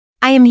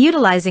I am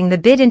utilizing the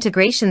Bid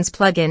Integrations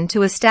plugin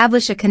to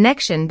establish a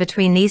connection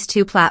between these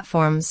two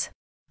platforms.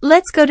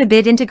 Let's go to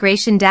Bid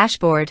Integration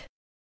Dashboard.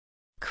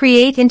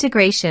 Create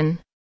Integration.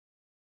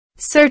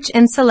 Search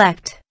and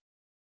select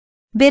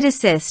Bid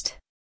Assist.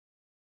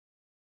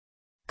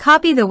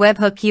 Copy the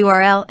webhook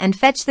URL and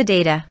fetch the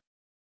data.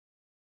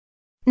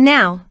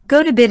 Now,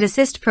 go to Bid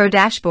Assist Pro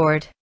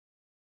Dashboard.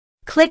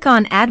 Click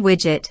on Add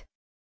Widget.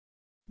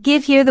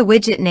 Give here the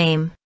widget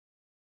name.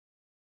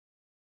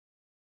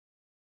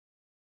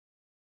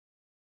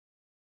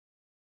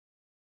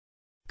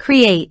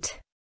 Create.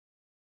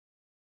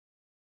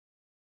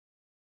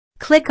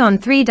 Click on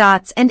three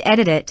dots and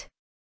edit it.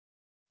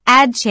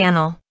 Add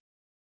channel.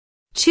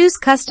 Choose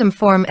Custom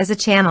Form as a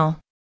channel.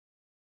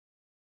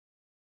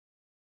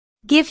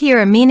 Give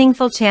here a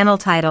meaningful channel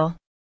title.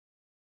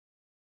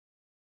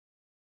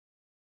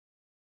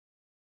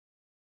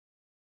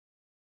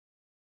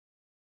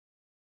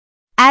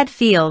 Add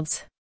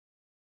fields.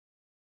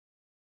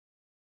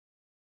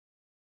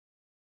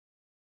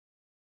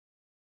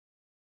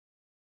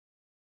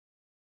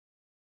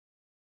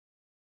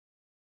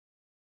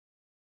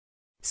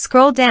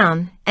 Scroll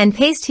down and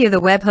paste here the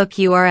webhook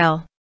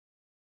URL.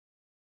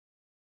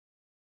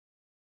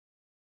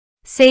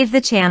 Save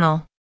the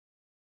channel.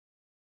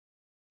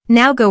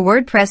 Now go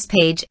WordPress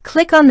page,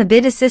 click on the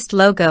Bid Assist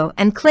logo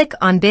and click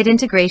on Bid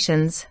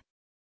Integrations.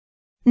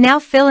 Now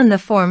fill in the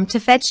form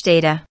to fetch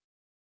data.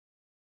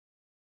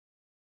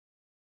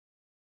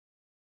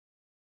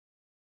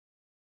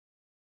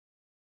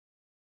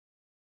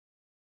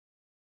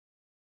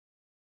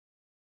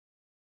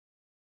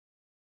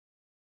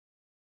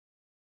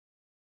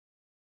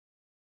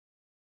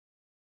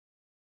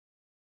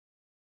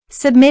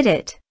 Submit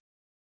it.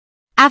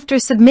 After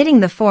submitting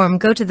the form,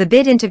 go to the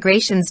Bid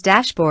Integrations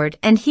dashboard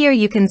and here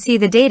you can see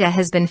the data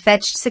has been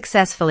fetched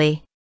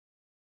successfully.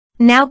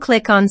 Now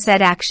click on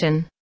Set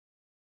Action.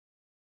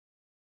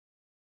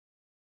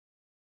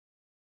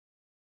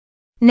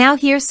 Now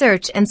here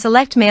search and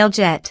select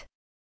Mailjet.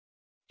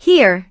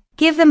 Here,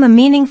 give them a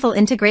meaningful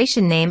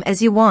integration name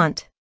as you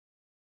want.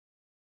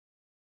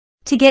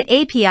 To get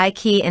API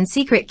key and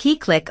secret key,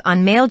 click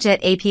on Mailjet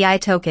API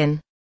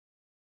token.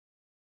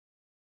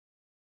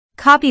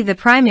 Copy the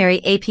primary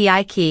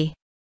API key.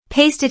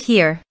 Paste it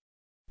here.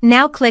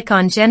 Now click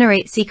on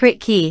Generate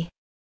Secret Key.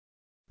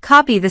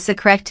 Copy the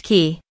correct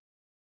key.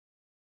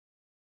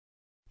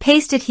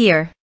 Paste it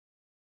here.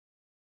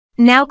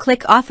 Now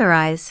click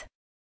Authorize.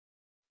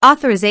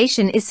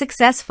 Authorization is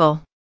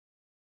successful.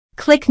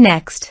 Click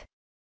Next.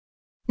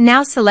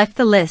 Now select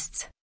the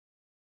lists.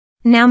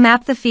 Now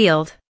map the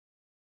field.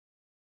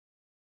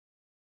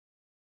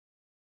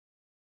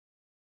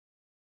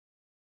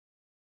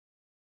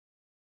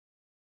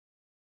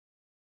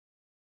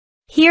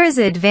 Here is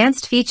an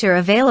advanced feature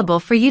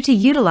available for you to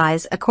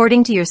utilize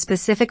according to your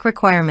specific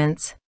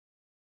requirements.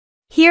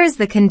 Here is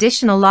the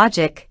conditional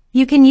logic.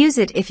 You can use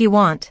it if you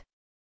want.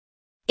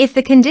 If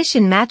the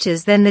condition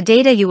matches, then the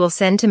data you will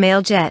send to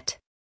Mailjet.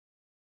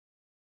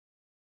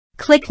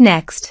 Click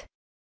Next.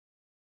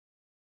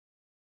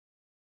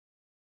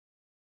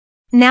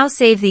 Now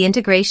save the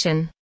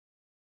integration.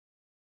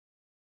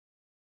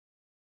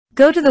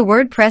 Go to the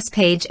WordPress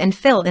page and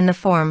fill in the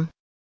form.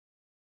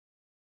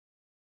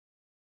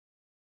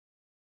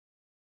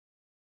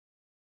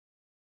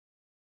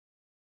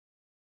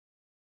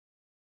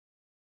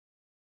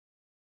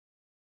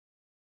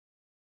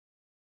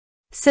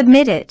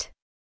 Submit it.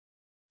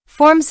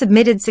 Form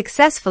submitted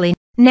successfully.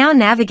 Now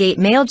navigate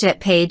Mailjet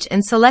page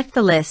and select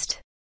the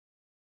list.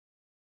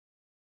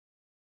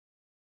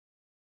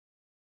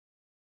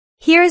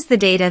 Here is the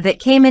data that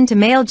came into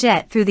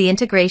Mailjet through the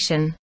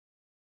integration.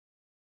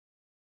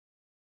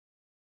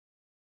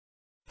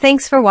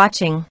 Thanks for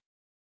watching.